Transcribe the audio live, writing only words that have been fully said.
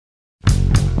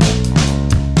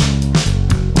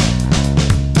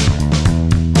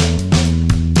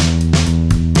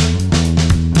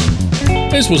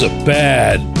This was a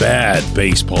bad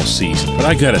baseball season, but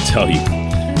I gotta tell you,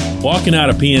 walking out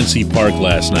of PNC Park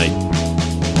last night,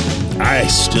 I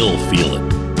still feel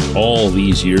it. All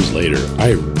these years later,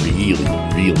 I really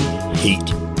hate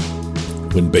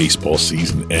when baseball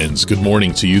season ends. Good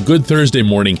morning to you. Good Thursday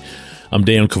morning. I'm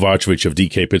Dan Kovacevic of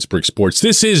DK Pittsburgh Sports.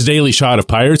 This is Daily Shot of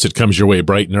Pirates. It comes your way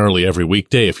bright and early every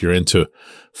weekday. If you're into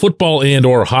football and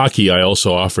or hockey, I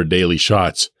also offer daily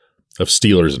shots of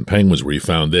Steelers and Penguins where you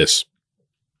found this.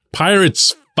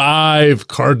 Pirates 5,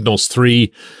 Cardinals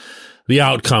 3. The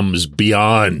outcomes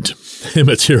beyond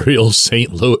immaterial.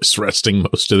 St. Louis resting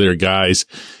most of their guys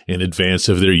in advance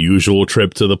of their usual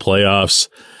trip to the playoffs.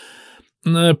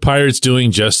 The Pirates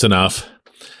doing just enough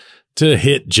to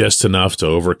hit just enough to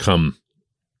overcome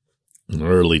an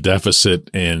early deficit.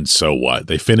 And so what?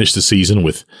 They finished the season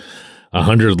with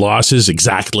 100 losses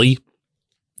exactly.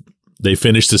 They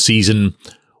finished the season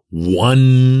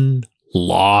one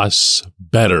loss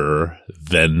better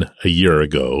than a year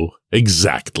ago.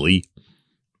 Exactly.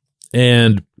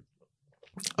 And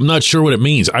I'm not sure what it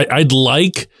means. I'd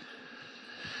like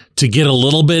to get a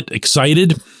little bit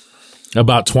excited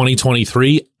about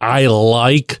 2023. I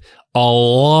like a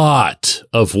lot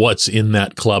of what's in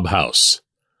that clubhouse.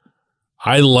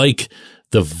 I like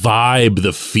the vibe,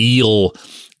 the feel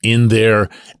in there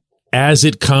as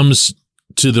it comes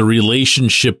to the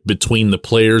relationship between the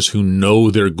players who know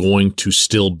they're going to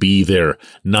still be there,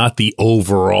 not the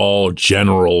overall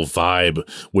general vibe,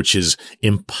 which is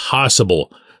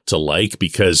impossible to like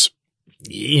because,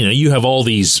 you know, you have all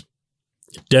these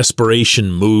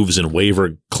desperation moves and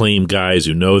waiver claim guys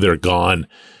who know they're gone.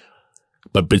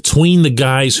 But between the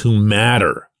guys who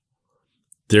matter,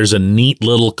 there's a neat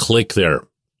little click there.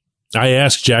 I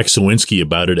asked Jack Sawinski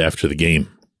about it after the game.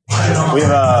 I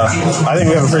think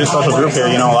we have a pretty special group here.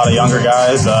 You know, a lot of younger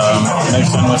guys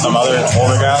mixed in with some other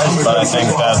older guys, but I think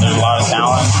that there's a lot of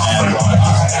talent, and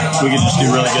we can just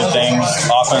do really good things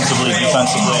offensively,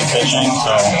 defensively, pitching,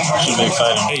 so it should be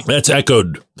exciting. That's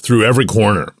echoed through every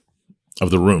corner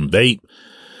of the room. They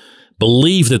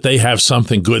believe that they have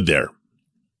something good there,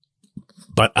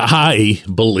 but I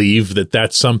believe that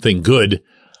that something good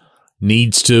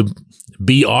needs to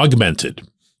be augmented.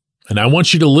 And I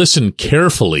want you to listen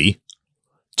carefully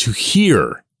to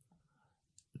hear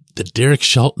that Derek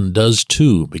Shelton does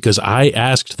too, because I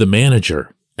asked the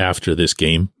manager after this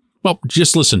game. Well,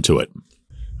 just listen to it.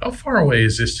 How far away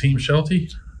is this team,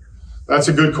 Shelty? That's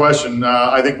a good question.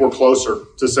 I think we're closer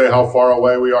to say how far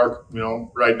away we are,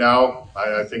 right now.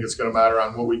 I think it's going to matter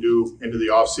on what we do into the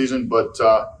offseason. But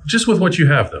just with what you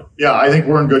have, though. Yeah, I think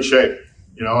we're in good shape,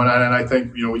 and I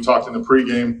think, we talked in the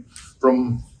pregame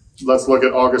from let's look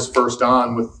at August 1st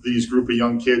on with these group of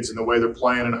young kids and the way they're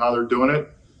playing and how they're doing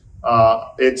it.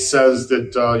 It says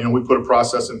that, we put a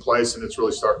process in place and it's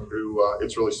really starting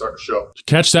to show.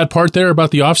 Catch that part there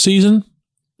about the offseason?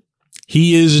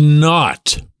 He is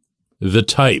not the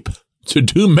type to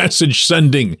do message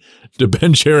sending to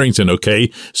Ben Cherington,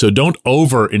 okay? So don't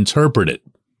over-interpret it.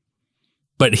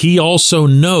 But he also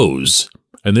knows,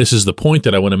 and this is the point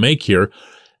that I want to make here,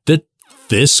 that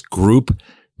this group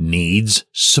needs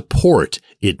support.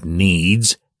 It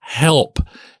needs help.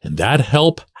 And that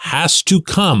help has to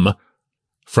come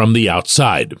from the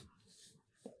outside.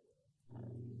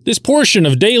 This portion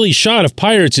of Daily Shot of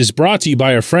Pirates is brought to you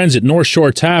by our friends at North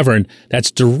Shore Tavern.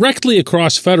 That's directly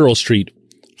across Federal Street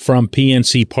from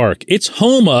PNC Park. It's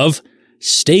home of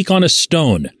Steak on a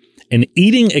Stone, an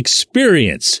eating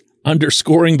experience,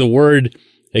 underscoring the word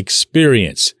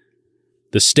experience.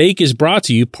 The steak is brought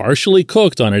to you partially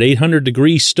cooked on an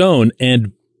 800-degree stone,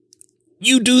 and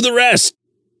you do the rest.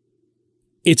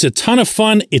 It's a ton of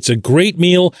fun, it's a great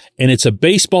meal, and it's a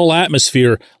baseball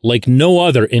atmosphere like no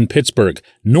other in Pittsburgh.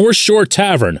 North Shore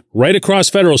Tavern, right across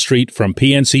Federal Street from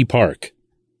PNC Park.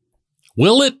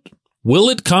 Will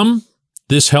it come,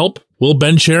 this help? Will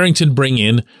Ben Cherington bring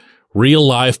in real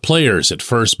live players at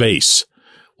first base?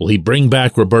 Will he bring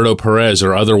back Roberto Perez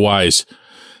or otherwise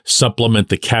supplement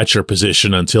the catcher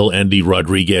position until Andy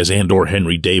Rodriguez and or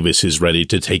Henry Davis is ready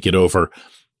to take it over?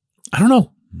 I don't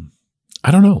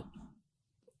know.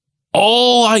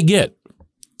 All I get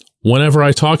whenever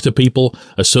I talk to people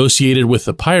associated with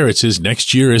the Pirates is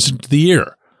next year isn't the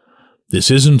year.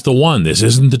 This isn't the one. This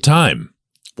isn't the time.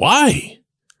 Why?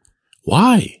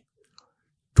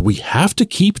 Do we have to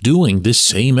keep doing this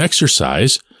same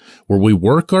exercise where we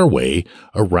work our way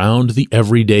around the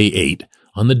everyday 8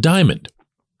 on the diamond?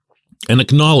 And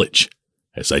acknowledge,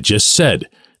 as I just said,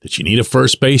 that you need a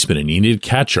first baseman and you need a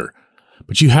catcher.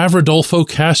 But you have Rodolfo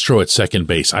Castro at second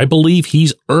base. I believe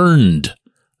he's earned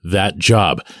that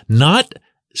job. Not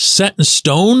set in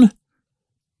stone,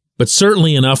 but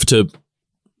certainly enough to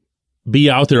be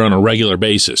out there on a regular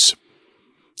basis.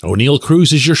 O'Neal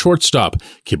Cruz is your shortstop.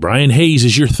 Ke'Bryan Hayes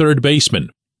is your third baseman.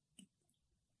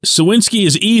 Suwinski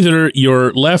is either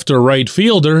your left or right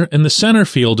fielder, and the center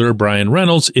fielder, Brian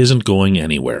Reynolds, isn't going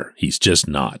anywhere. He's just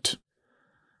not.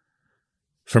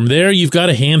 From there, you've got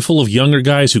a handful of younger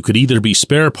guys who could either be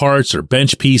spare parts or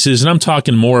bench pieces, and I'm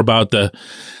talking more about the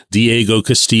Diego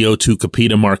Castillo,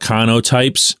 Tucupita Marcano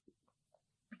types.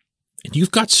 And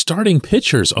you've got starting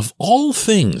pitchers of all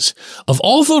things, of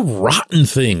all the rotten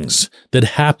things that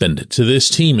happened to this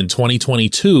team in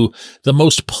 2022, the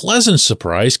most pleasant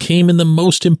surprise came in the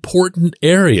most important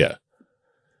area,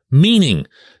 meaning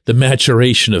the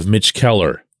maturation of Mitch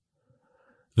Keller,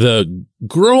 the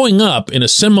growing up in a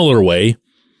similar way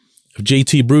of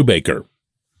JT Brubaker,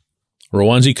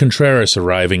 Roansy Contreras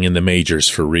arriving in the majors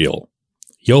for real,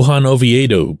 Johan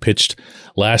Oviedo, who pitched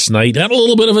last night, had a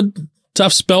little bit of a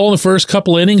tough spell in the first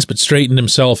couple innings, but straightened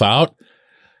himself out.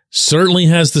 Certainly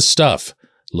has the stuff.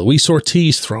 Luis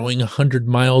Ortiz throwing 100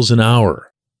 miles an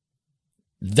hour.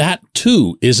 That,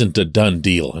 too, isn't a done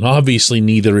deal, and obviously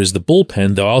neither is the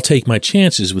bullpen, though I'll take my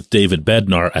chances with David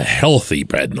Bednar, a healthy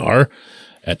Bednar,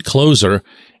 at closer,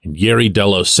 and Yerry De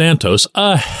Los Santos,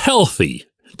 a healthy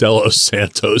De Los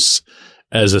Santos,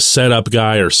 as a setup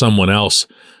guy or someone else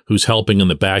who's helping in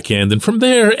the back end. And from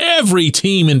there, every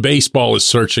team in baseball is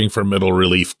searching for middle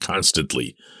relief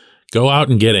constantly. Go out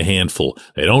and get a handful.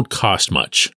 They don't cost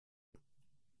much.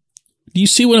 Do you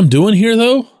see what I'm doing here,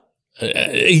 though?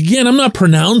 Again, I'm not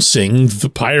pronouncing the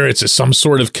Pirates as some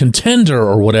sort of contender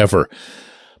or whatever,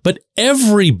 but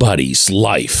everybody's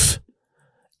life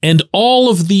and all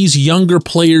of these younger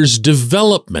players'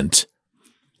 development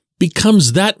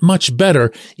becomes that much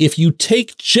better if you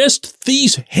take just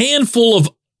these handful of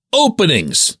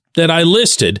openings that I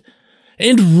listed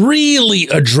and really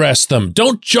address them.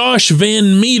 Don't Josh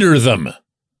Van Meter them.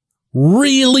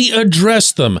 Really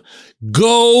address them.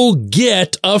 Go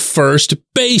get a first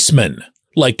baseman,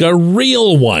 like a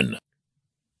real one.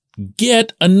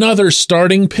 Get another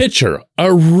starting pitcher,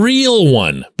 a real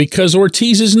one, because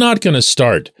Ortiz is not going to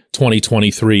start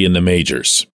 2023 in the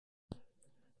majors.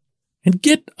 And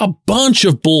get a bunch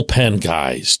of bullpen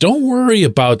guys. Don't worry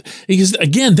about, because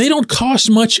again, they don't cost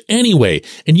much anyway.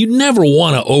 And you never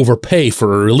want to overpay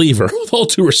for a reliever. With all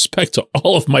due respect to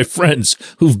all of my friends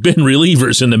who've been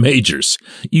relievers in the majors,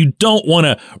 you don't want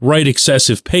to write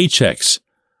excessive paychecks.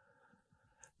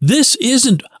 This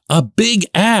isn't a big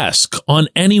ask on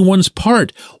anyone's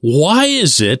part. Why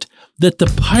is it that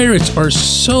the Pirates are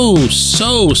so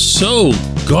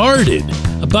guarded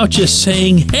about just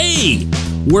saying, hey,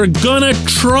 we're gonna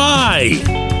try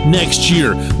next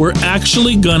year. We're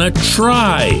actually gonna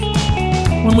try.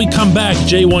 When we come back,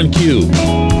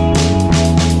 J1Q.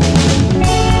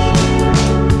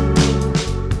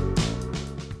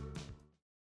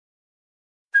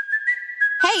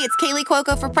 Hey, it's Kaylee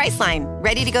Cuoco for Priceline.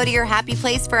 Ready to go to your happy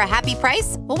place for a happy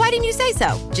price? Well, why didn't you say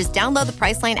so? Just download the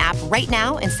Priceline app right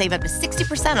now and save up to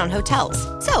 60% on hotels.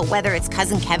 So whether it's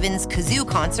Cousin Kevin's Kazoo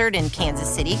Concert in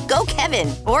Kansas City, go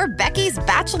Kevin, or Becky's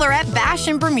Bachelorette Bash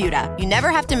in Bermuda, you never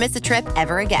have to miss a trip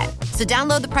ever again. So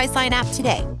download the Priceline app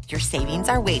today. Your savings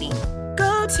are waiting.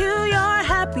 Go to your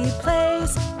happy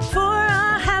place for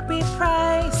a happy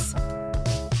price.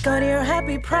 Go to your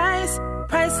happy price,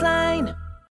 Priceline.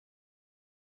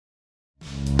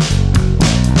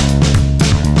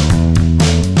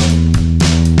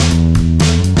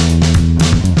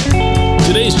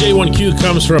 Today's J1Q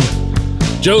comes from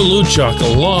Joe Luchuk,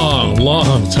 a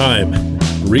long time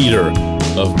reader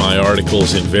of my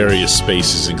articles in various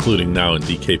spaces, including now in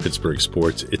DK Pittsburgh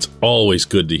Sports. It's always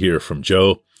good to hear from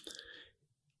Joe.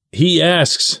 He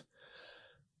asks,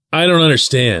 I don't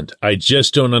understand. I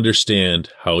just don't understand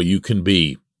how you can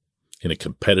be in a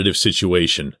competitive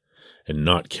situation and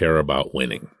not care about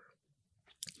winning.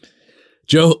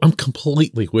 Joe, I'm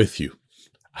completely with you.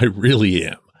 I really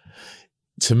am.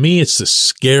 To me, it's the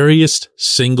scariest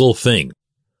single thing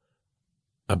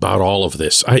about all of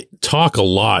this. I talk a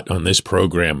lot on this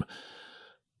program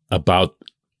about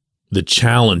the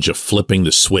challenge of flipping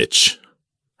the switch,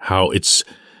 how it's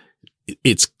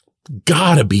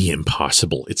gotta be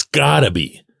impossible. It's gotta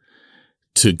be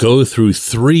to go through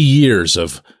 3 years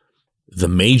of the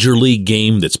major league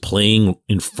game that's playing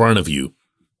in front of you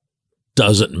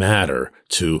doesn't matter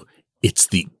to it's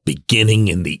the beginning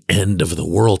and the end of the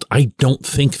world. I don't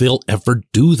think they'll ever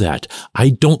do that. I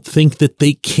don't think that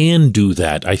they can do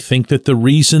that. I think that the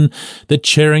reason that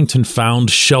Cherington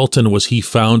found Shelton was he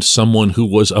found someone who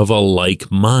was of a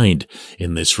like mind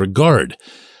in this regard.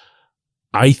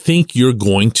 I think you're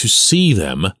going to see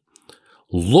them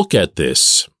look at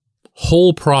this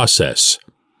whole process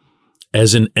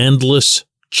as an endless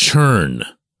churn,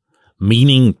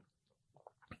 meaning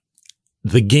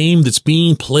the game that's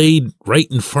being played right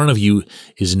in front of you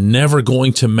is never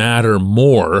going to matter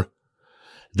more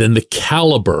than the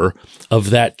caliber of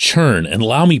that churn. And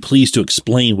allow me please to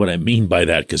explain what I mean by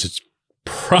that, because it's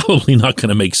probably not going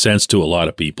to make sense to a lot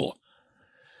of people.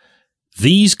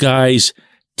 These guys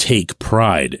take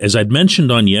pride, as I'd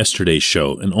mentioned on yesterday's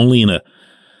show, and only in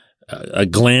a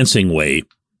glancing way,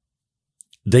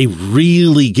 they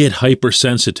really get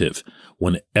hypersensitive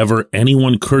whenever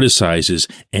anyone criticizes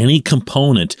any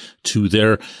component to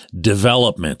their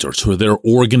development or to their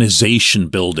organization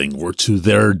building or to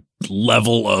their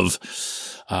level of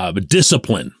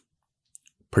discipline,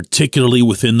 particularly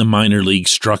within the minor league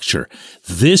structure.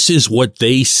 This is what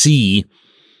they see,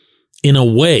 in a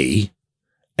way,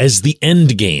 as the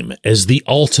end game, as the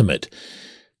ultimate,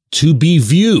 to be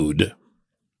viewed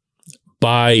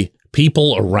by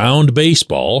people around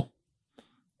baseball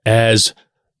as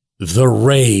the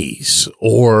Rays,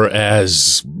 or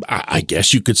as, I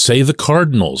guess you could say, the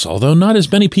Cardinals, although not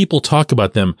as many people talk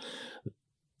about them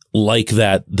like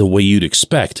that the way you'd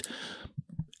expect.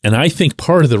 And I think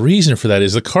part of the reason for that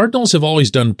is the Cardinals have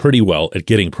always done pretty well at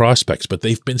getting prospects, but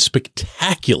they've been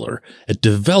spectacular at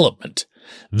development.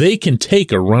 They can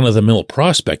take a run-of-the-mill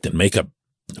prospect and make a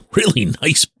really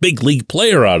nice big league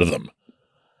player out of them.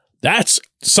 That's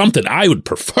something I would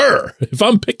prefer. If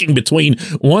I'm picking between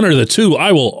one or the two,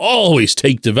 I will always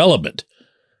take development.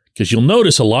 Because you'll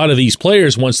notice a lot of these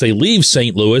players, once they leave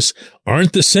St. Louis,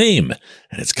 aren't the same.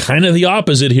 And it's kind of the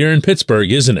opposite here in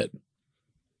Pittsburgh, isn't it?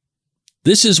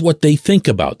 This is what they think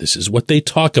about. This is what they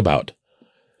talk about.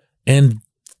 And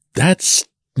that's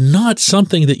not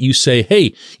something that you say,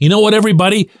 hey, you know what,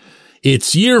 everybody?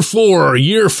 It's year 4 or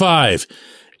year 5,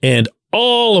 and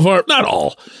all of our, not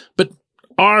all, but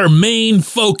our main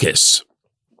focus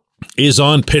is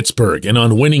on Pittsburgh and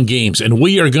on winning games, and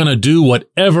we are going to do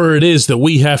whatever it is that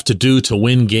we have to do to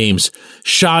win games,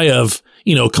 shy of,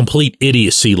 complete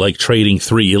idiocy like trading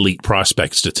 3 elite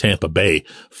prospects to Tampa Bay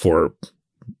for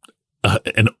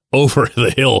an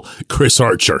over-the-hill Chris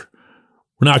Archer.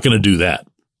 We're not going to do that.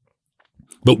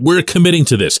 But we're committing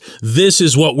to this. This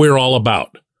is what we're all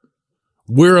about.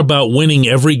 We're about winning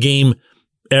every game,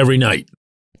 every night.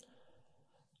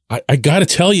 I got to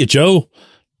tell you, Joe,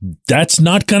 that's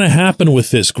not going to happen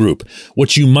with this group.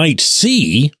 What you might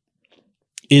see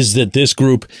is that this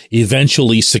group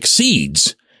eventually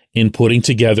succeeds in putting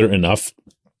together enough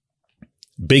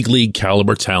big league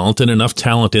caliber talent and enough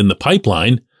talent in the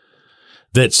pipeline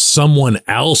that someone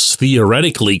else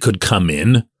theoretically could come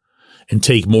in and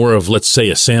take more of, let's say,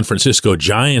 a San Francisco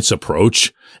Giants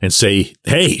approach and say,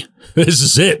 hey, this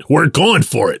is it. We're going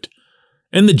for it.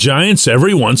 And the Giants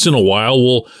every once in a while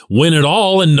will win it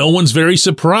all, and no one's very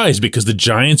surprised because the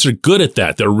Giants are good at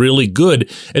that. They're really good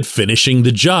at finishing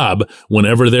the job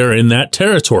whenever they're in that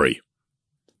territory.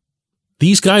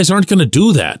 These guys aren't going to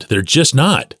do that. They're just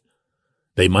not.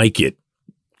 They might get,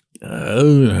 I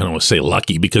don't want to say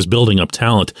lucky, because building up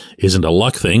talent isn't a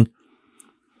luck thing.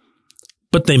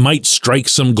 But they might strike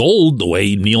some gold the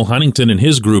way Neil Huntington and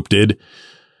his group did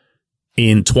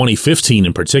in 2015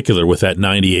 in particular with that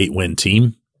 98-win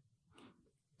team.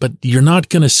 But you're not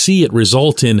going to see it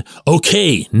result in,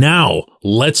 okay, now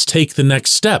let's take the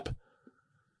next step.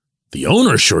 The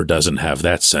owner sure doesn't have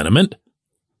that sentiment.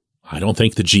 I don't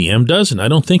think the GM does, and I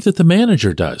don't think that the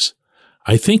manager does.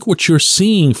 I think what you're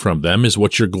seeing from them is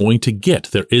what you're going to get.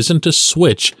 There isn't a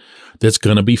switch that's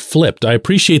going to be flipped. I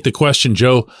appreciate the question,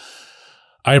 Joe.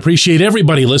 I appreciate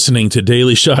everybody listening to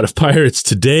Daily Shot of Pirates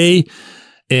today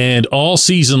and all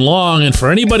season long. And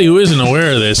for anybody who isn't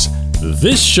aware of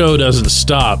this show doesn't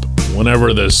stop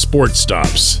whenever the sport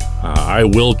stops. I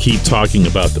will keep talking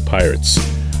about the Pirates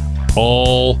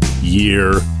all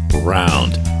year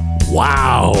round.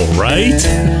 Wow, right?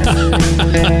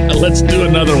 Let's do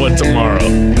another one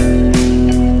tomorrow.